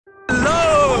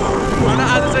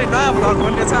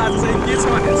भन्ने छ आज चाहिँ के छ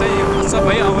भने चाहिँ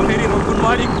सबै अब फेरि good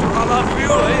morning to all of you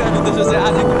है अनि त्यसो चाहिँ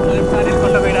आजको तारिक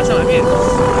खण्ड भइरहेको छ हामी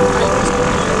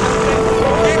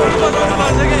के बजाउनु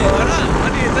पर्छ कि होइन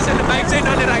अनि त्यसैले बाइक चाहिँ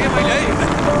डलेर राखेँ मैले है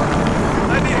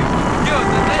अनि के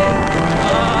हुन्छ चाहिँ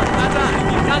आज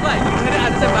हाइकिङ गएको हाइकिङ फेरि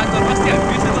आज चाहिँ बागदुवार बस्ती हामी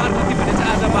बिर्सेछ अर्को कति भने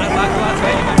चाहिँ आज बागदुवार छ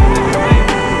है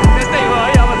त्यस्तै हो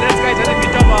है अब लेट्स गाइज चाहिँ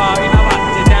मिटअप इनोभा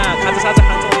चाहिँ त्यहाँ खाजासाजा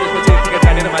खान्छ त्यसपछि टिकट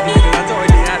काटेर माथि जान्छ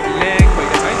अहिले यहाँ ल्याङ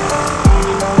भइरहेछ है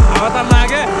हावा त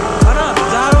लाग्यो होइन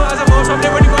जाडो आज मौसमले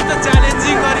पनि कस्तो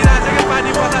च्यालेन्जिङ गरिरहेको छ क्या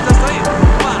पानी पर्दा जस्तो है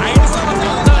अब हाइटसम्म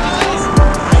चाहिँ हुन्छ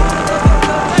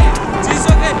अनि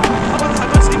चिसो के अब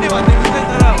खाना सिक्ने भन्दैछु चाहिँ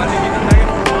तर भने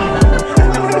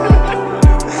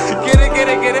किन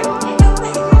लाग्यो के रे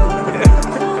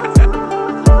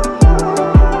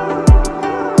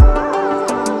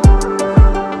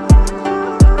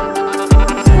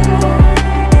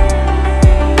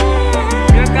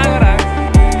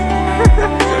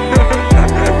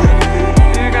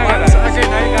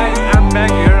back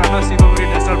here on Shivapuri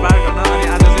National Park and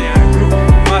आज चाहिँ यहाँ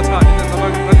ग्रुपमा छ अनि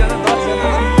तपाईँको कतिजना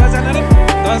 10 जना नि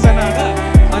 10 जना होला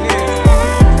अनि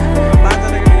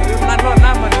 5 जनाको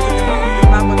नाम भन्नु त्यो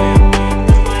नाम भन्नु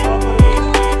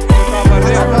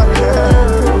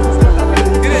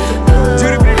के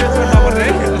जुरी प्रिभियसको नम्बर रे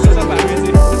जस्तो छ हामी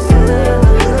चाहिँ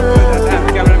हामी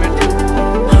क्यामेराम्यान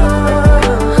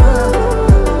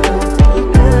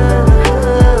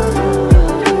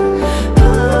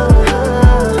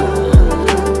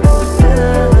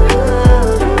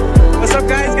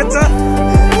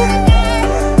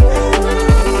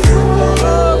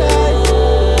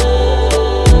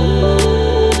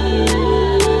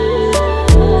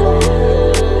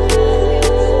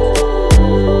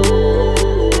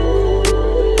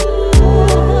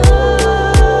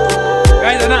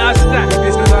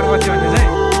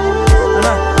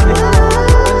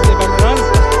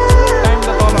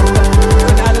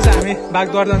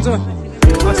बागद्वार जान्छु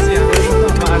अस्ति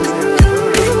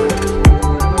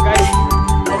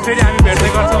फेरि हामी भेट्दै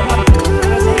गर्छौँ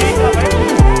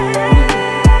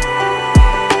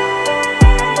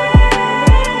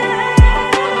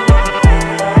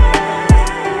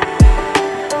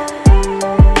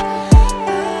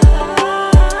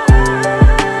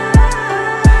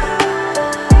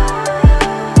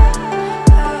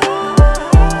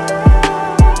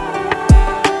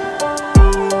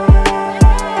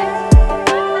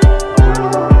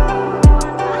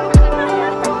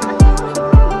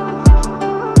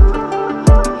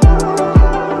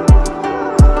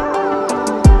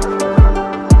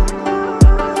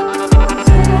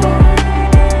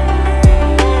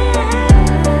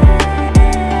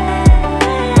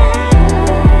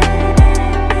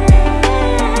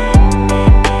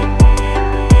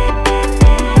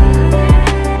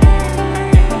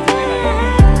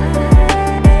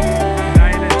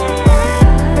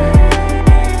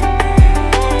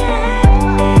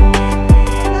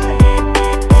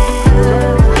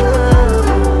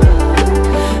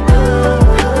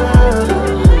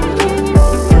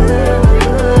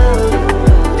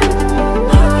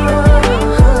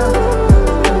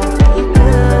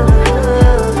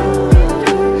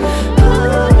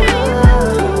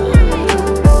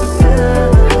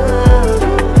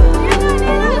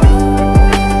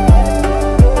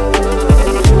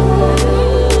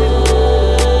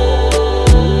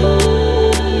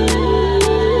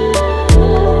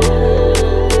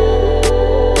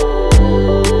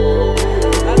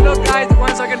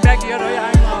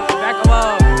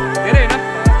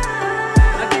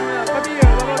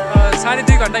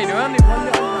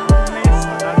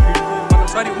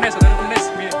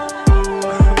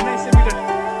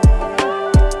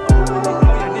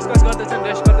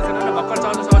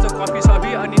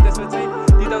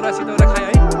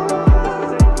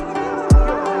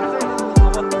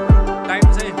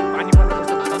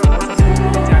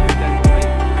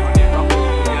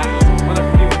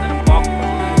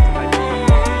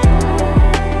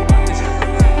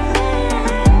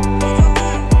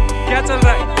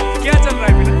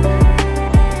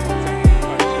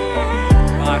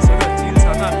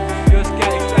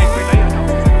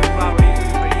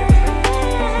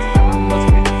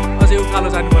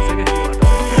जानुपर्छ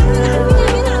क्या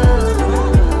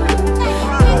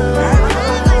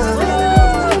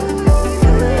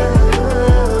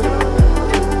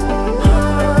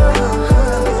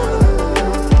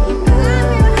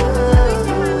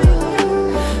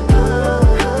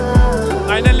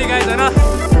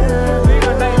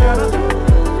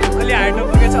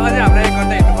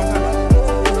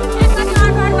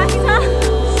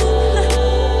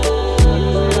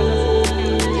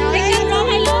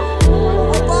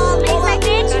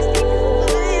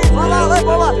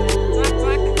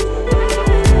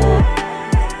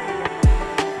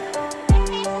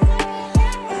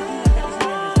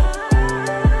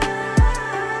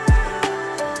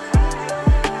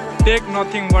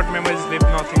nothing but memories, leave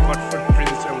nothing but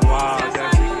footprints. Wow,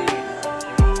 that's it.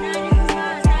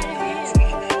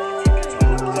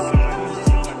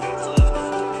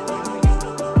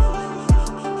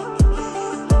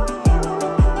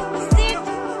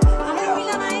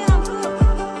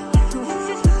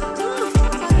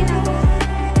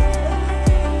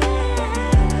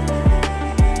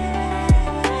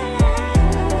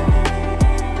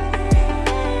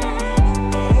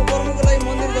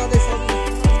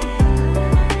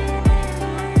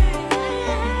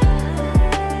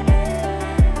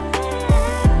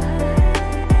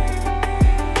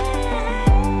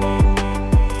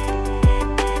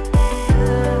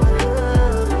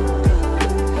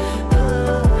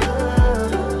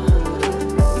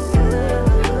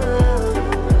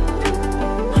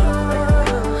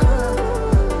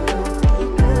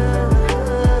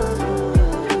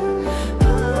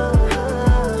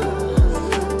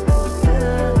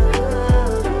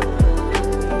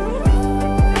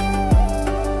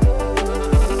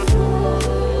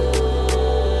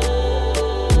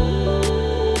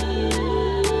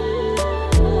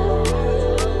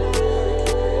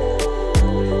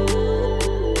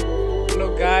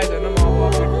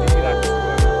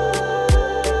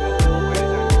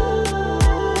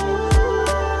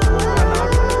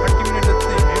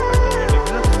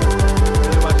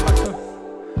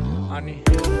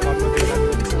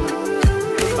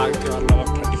 Bagdwar लगभग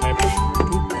 35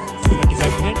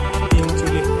 मिनट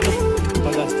इन्चुले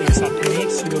 50 देखि 60 मिनट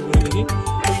शिवपुरीदेखि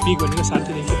पिक भनेको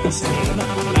 60 देखि 80 मिनट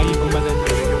होइन लागि घुम्न जाने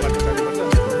यो बाटो चढ्नुपर्छ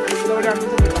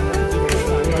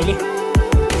अहिले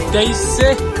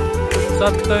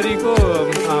 2370 को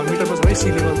मिटरको छ है सी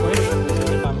लेभल पोइन्ट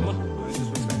नेपालमा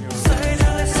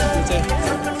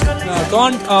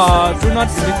don't do not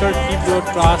litter keep your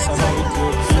trash along with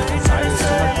your feet and sides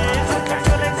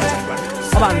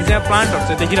अब हामी त्यहाँ प्लान्टहरु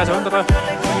चाहिँ देखिरहेको छ नि तर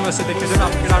युनिभर्सिटी देखेको छैन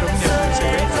अब केटाहरु पनि देखिसक्यो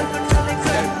है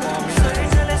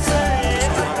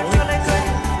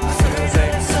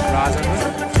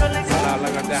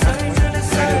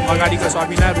अगाडिको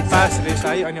सबिना रूपास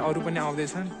रेसाई अनि अरू पनि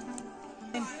आउँदैछन्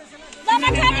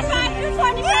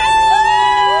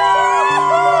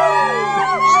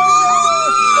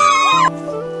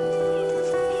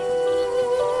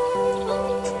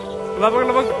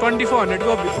लगभग 2400 को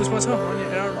उसमा छ अनि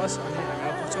एराउन्ड अस अनि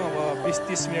हामी पुग्छौँ अब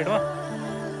 20-30 मिनटमा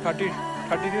 30 to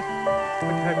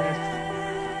 25 मिनट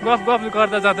गफ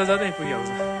गर्दा जाँदा पुगिहाल्छ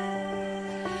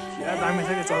क्या दामी छ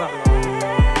कि चराहरू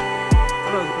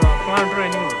प्लान्ट र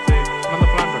एनिमलहरू चाहिँ मतलब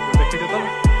प्लान्टहरू देखेको तर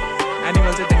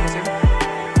एनिमल चाहिँ देखेको छैन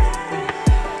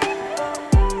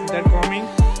द्याट कमिङ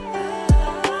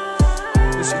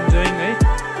जस्ट इन्जोइङ है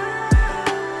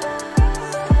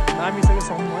दामी छ कि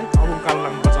साउन्ड है अब उकालो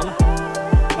लाग्नुपर्छ होला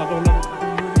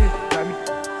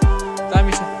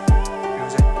दामी छ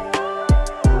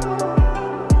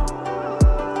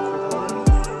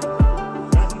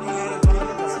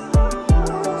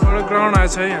एउटा ग्राउन्ड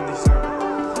आएछ है यहाँदेखि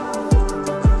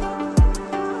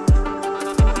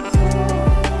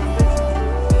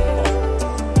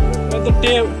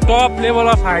टप लेभल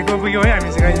अफ हाइटमा पुग्यौँ है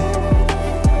हामी चाहिँ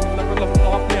मतलब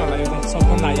टप नै होला यो त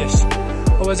सबभन्दा हाइएस्ट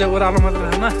अब चाहिँ ओह्रालो मात्र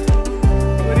छैन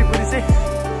वरिपरि चाहिँ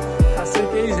खासै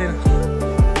केही छैन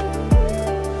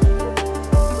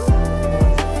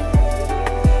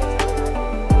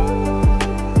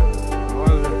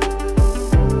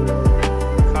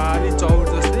खाली चौर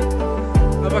जस्तै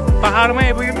अब पहाडमै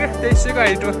आइपुग्यौँ क्या त्यसैको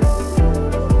हाइट हो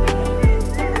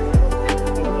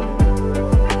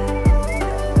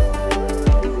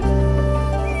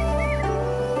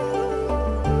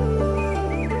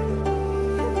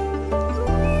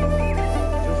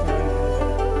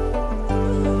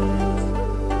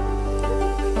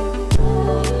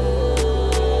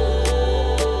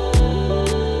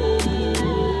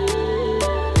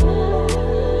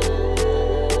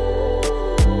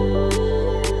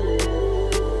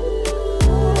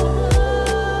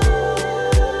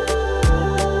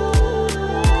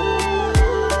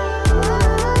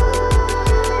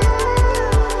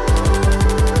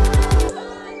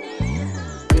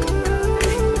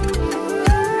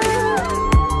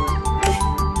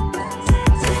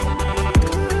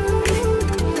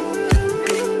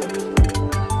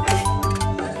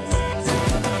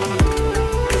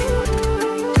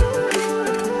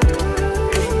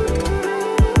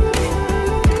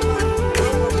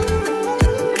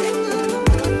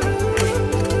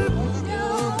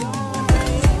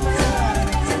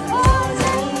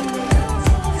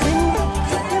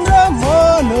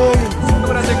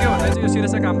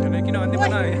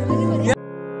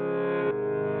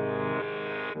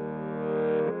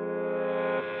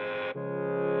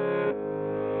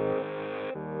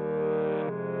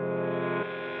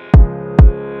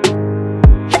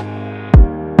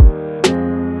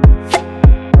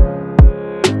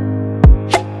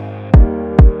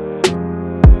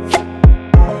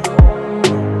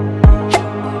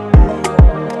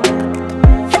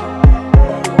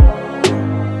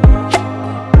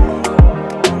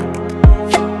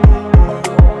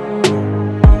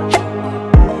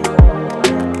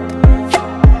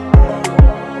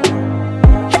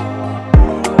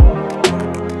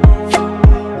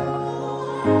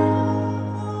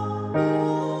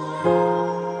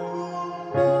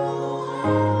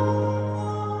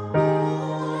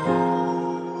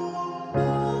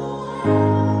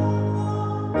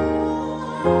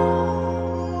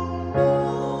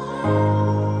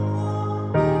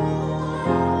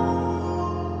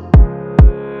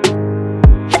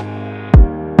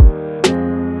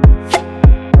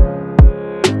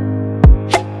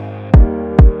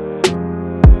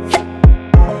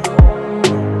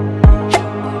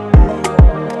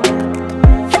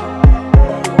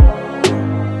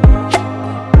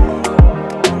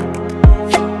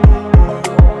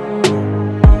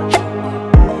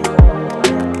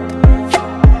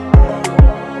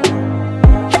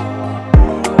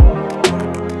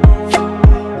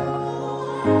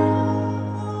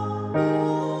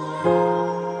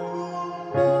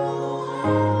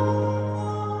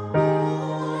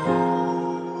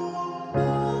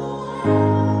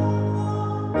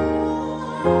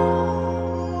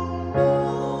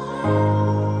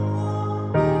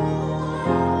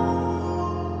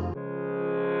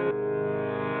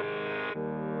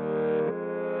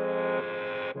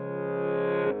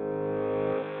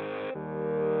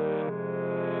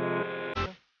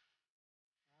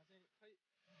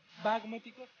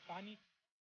बागमतीको पानी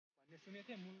भन्ने सुनेको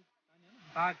थिएँ मूल पानी हैन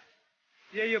बाघ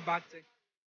यही हो बाघ चाहिँ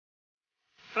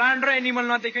प्लान्ट र एनिमल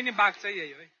नदेख्यो नि बाघ चाहिँ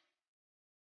यही हो है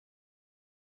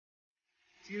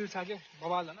चिल छ के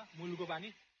बवाल हैन मूलको पानी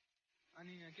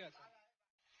अनि यहाँ के छ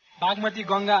बागमती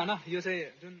गंगा हैन यो चाहिँ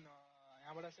जुन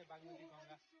यहाँबाट चाहिँ बागमती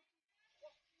गंगा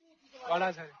कडा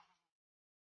छ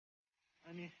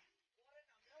अनि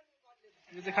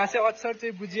यो चाहिँ खासै अक्षर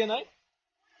चाहिँ बुझिएन है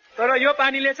तर यो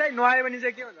पानीले चाहिँ नुहायो भने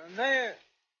चाहिँ के हुन्छ भने चाहिँ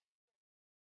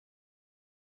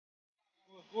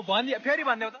ओ भन्दी फेरि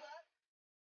भन्देऊ त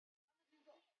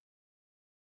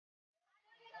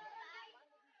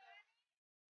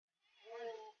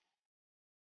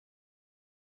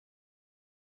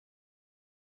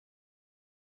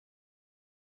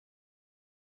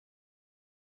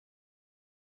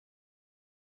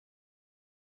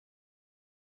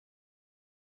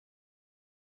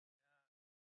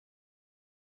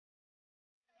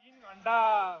 3 घण्टा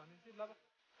भनेपछि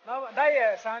लगभग दाइ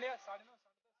 9:30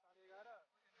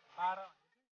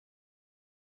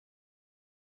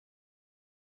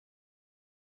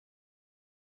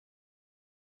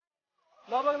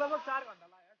 12 लगभग 4 घण्टा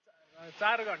लाग्यो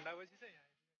 4 घण्टा पछि चाहिँ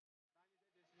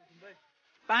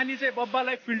पानी चाहिँ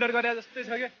बब्बालाई फिल्टर गरे जस्तै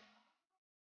छ के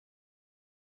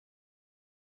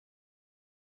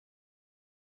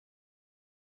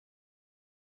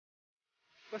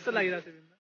कस्तो लागिरहेछ तिमीलाई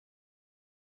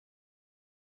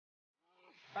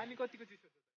पानी कतिको चिसो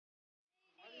छ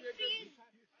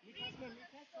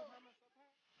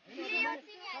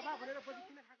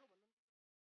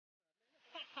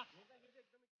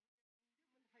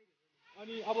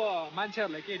अनि अब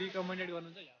मान्छेहरुलाई के रिकमेन्डेड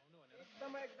गर्नुहुन्छ यहाँ आउनु भनेर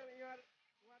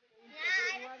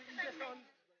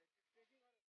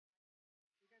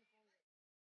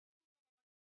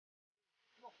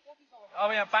अब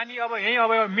यहाँ पानी अब यही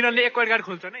अब मिलनले एक कोर्टगार्ड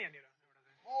खोल्छ न यहाँनिर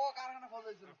कारखाना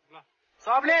खोल्दैछु ल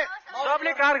सबले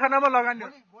कारखानामा लगानी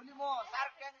भोलि म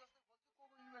शार्क ट्याङ्क जस्तो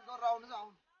खोल्छु इन्भेस्ट गरेर आउनु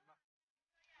आउनु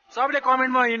सबले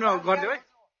कमेन्टमा इन्भेस्ट गरिदियो है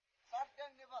शार्क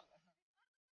ट्याङ्क नेपाल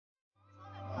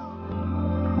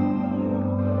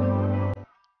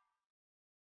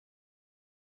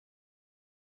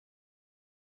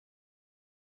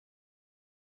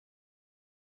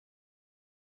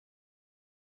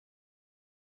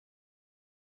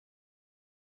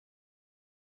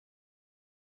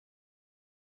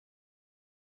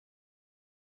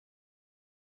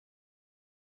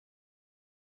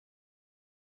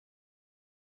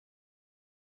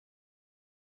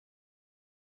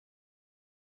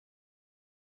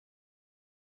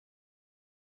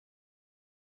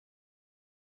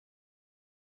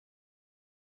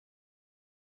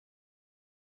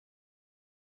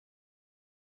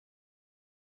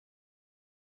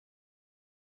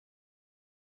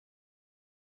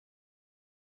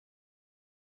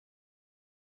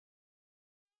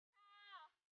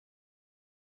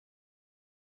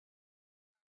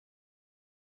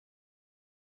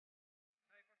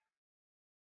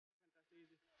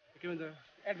के भन्छ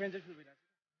एडभेन्चर फिल भइरहेको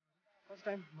छ फर्स्ट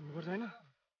टाइम भन्नुपर्छ होइन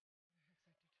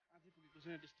आजै पुगेको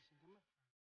छैन डेस्टिनेसनसम्म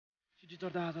सिटी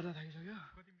चढ्दा थाकिसक्यो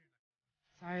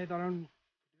सायद अराउन्ड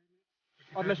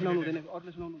अरूलाई सुनाउनु हुँदैन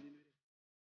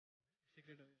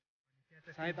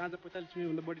सायद आज 45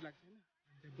 मिनटभन्दा बढी लाग्छ होइन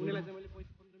उनीलाई चाहिँ मैले 15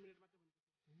 मिनट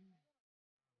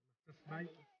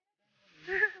मात्रै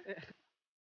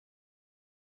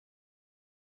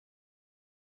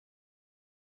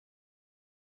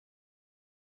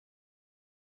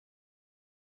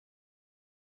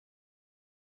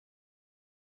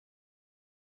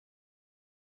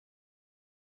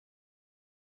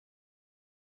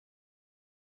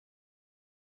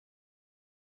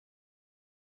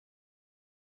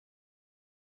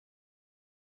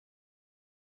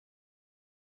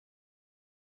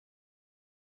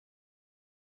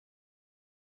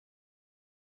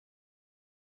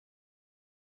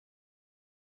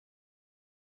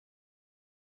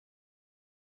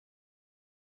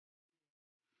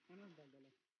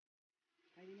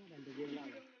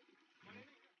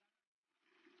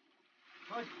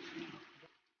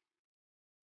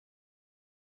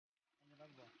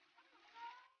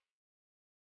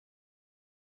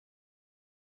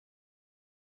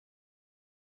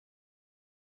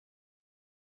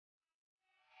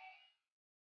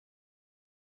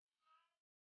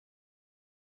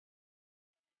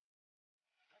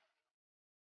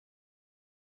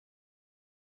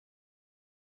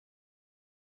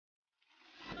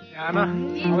यहाँ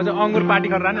अब चाहिँ अंगुर पार्टी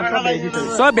गरेर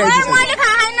सब भ्याइसक्यो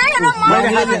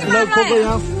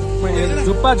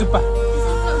झुप्पा झुप्पा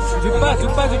झुप्पा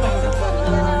झुप्पा झुप्पा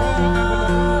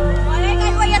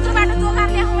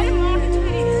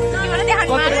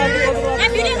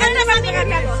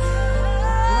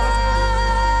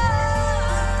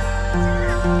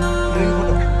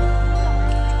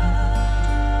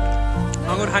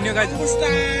अंगुर खानियो गाइस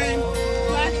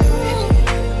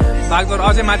बागदोर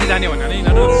अझै माथि जाने भनेर नि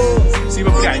यिनीहरू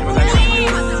शिवपुरी हाइटमा जाने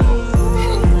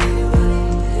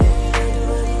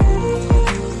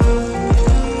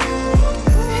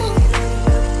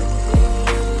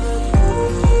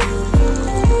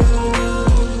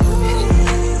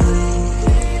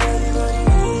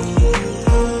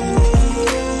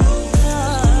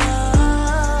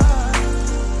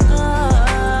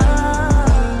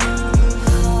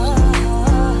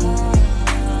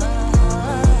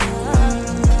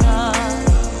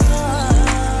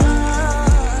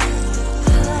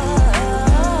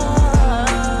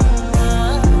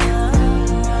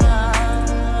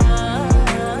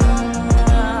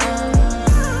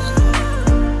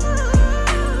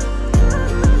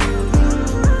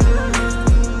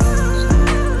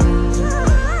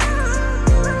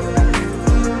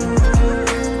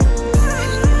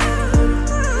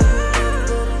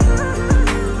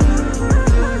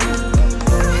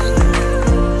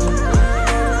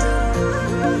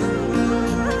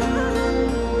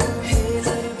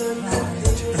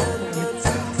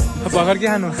भर्खर के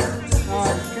खानु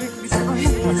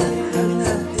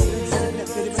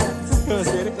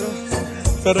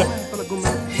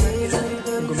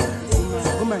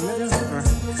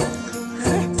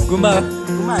गुम्बा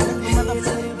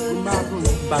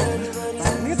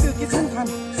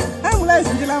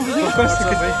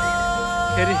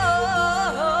फेरि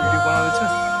भिडियो बनाउँदैछु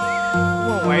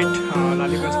व्हाइट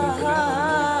लालीगुँरास पनि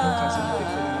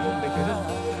देखेर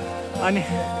अनि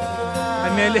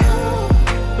हामी अहिले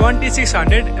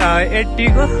 2680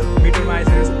 को मिटरमा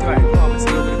आइसकेको छ त्यो हाइटमा अब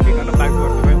शिवपुरी पिक गर्न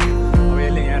बागदुवार भयो अब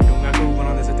यसले यहाँ ढुङ्गाको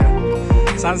बनाउँदैछ त्यो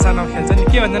सानो सानो खेल्छ नि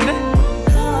के भन्छन् रे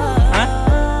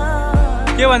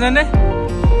के भन्छन् रे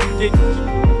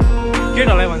के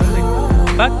ढलाइ भन्छन् रे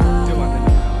बात त्यो भन्दैन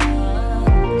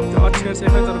त्यो अक्षर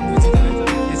चाहिँ तर बुझिँदैन तर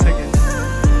के छ के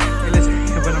यसले चाहिँ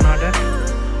यो बनाउन आँट्यो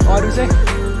अरू चाहिँ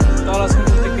तलसम्म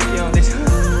त्यस्तै के आउँदैछ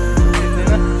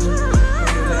चिन्दैन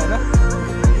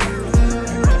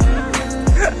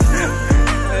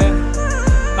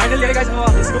फाइनली गाइस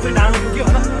अब यसको पनि डाउन पुग्यो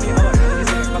हैन अनि अब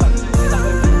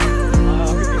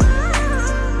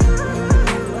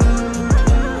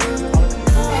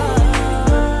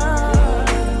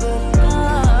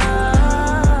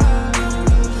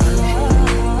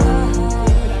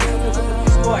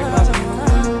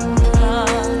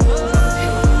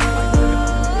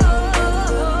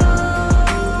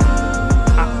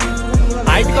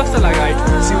हाइट कस्तो लाग्यो हाइट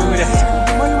शिवपुरी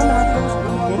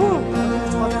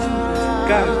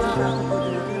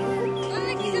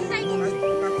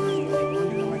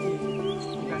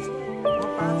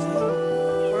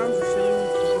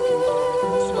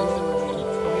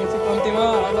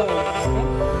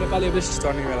नेपाली एभरेस्ट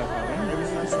चढ्ने बेला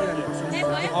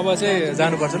अब चाहिँ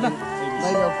जानुपर्छ ल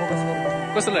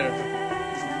कस्तो लाग्यो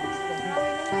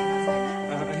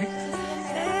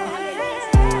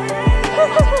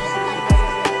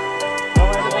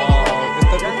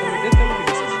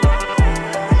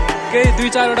केही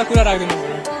 2-4वटा कुरा राखिदिनु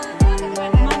पर्यो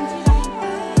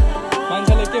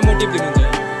मान्छेलाई के मोटिभ दिनुहुन्छ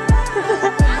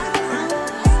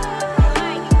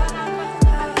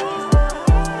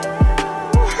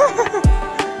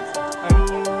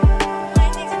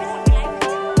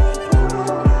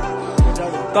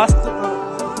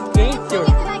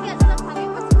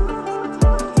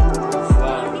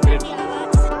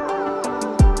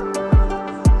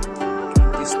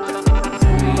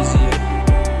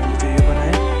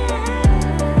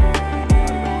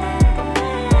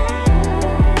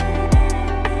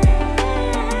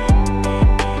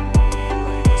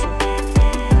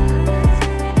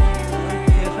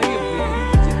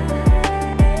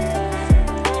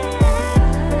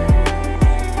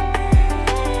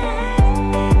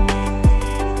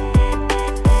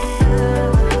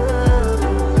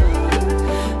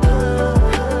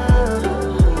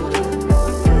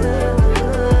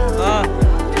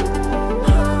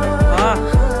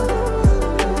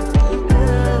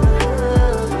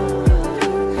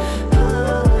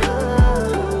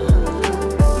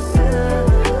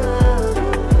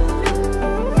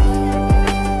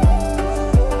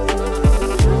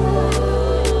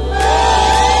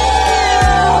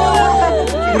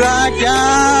पुरा क्या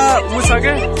ऊ छ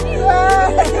क्या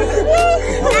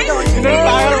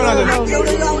पागल बनाउँछ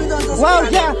वाउ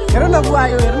क्या हेर न बुवा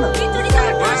आयो हेर न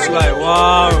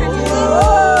वाउ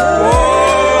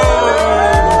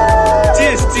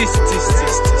चिस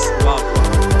वाउ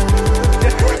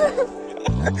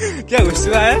क्या हुस्सु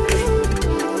आयो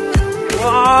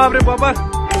बाप रे बाबा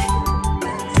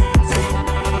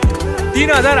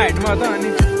 3000 हाइटमा त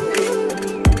अनि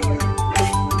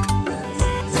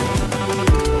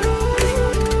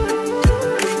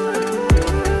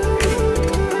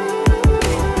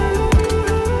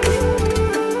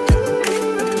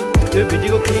त्यो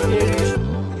भिडियोको क्लिप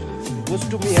गोज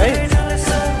टु मी है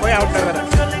कोही आउट गरेर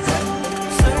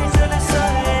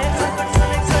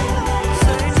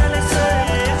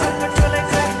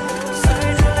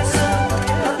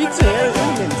पिक चाहिँ हेरेर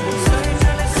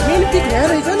मेन पिक यहाँ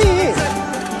रहेछ नि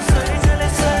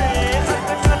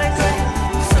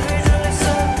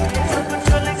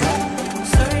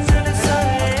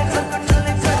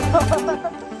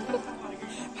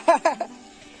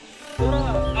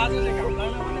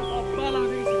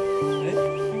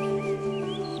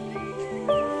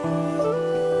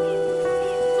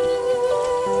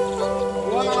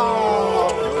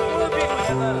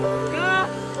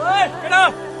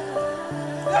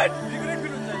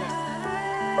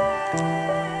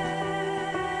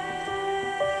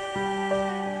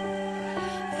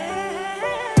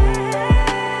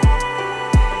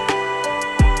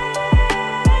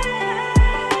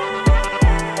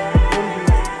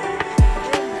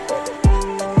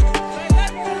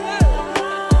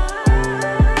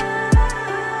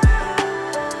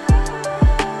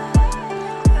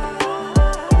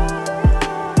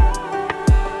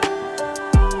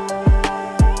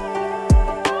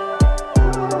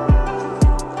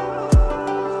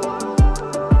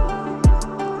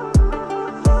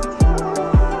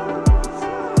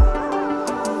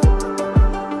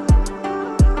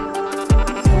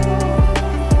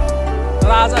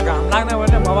आज घाम लाग्ने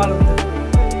भने बवाल हुन्छ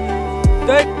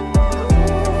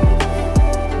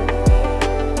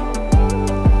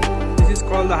this is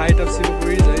called the height of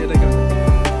Shivapuri है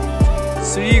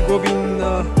श्री गोविन्द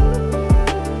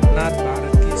नाथ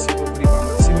भारती शिवपुरी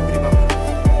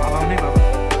बाबा नै बाबा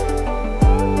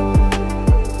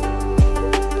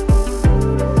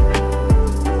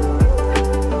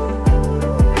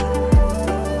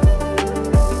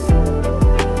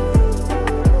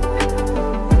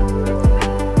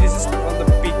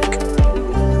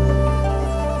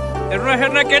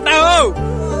हेर्न केटा हो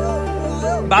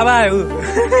बाबा हो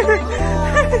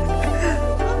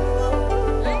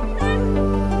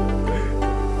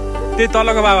त्यही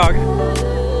तलको बाबा हो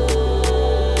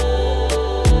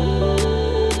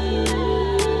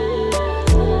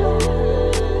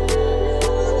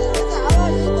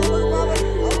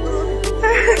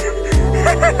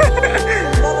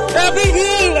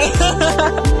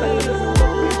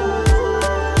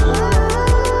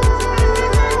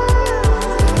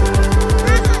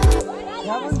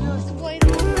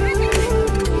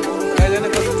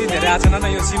छैन न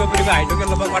यो शिवपुरीको हाइटको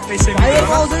लगभग 2800 मिटर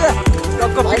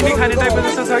टक्क पिकनिक खाने टाइपको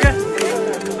जस्तो छ क्या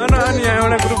अनि यहाँ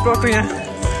एउटा ग्रुप टक्क यहाँ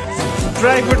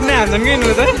ड्राई फ्रुट नै हाल्छन् कि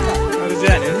यिनीहरू चाहिँ अरू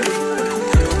चाहिँ हाल्यो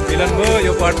मिलन भयो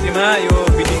यो प्रतिमा यो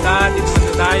विदिता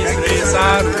दिपमन्जु दाई श्रेषा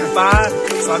रूपा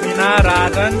सबिना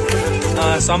राजन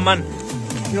सम्मान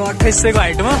यो 2800 को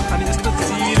हाइटमा अनि जस्तो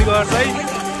चिल गर्दै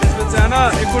त्यसपछि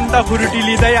एक कुन्टा फ्रुटी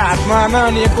लिँदै हातमा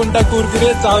अनि एक कुन्टा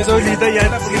कुरकुरे चाउचाउ लिँदै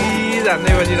यहाँ प्लिज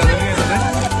हान्दै बसिरहेको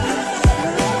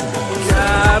छ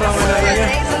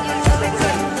रमाइलो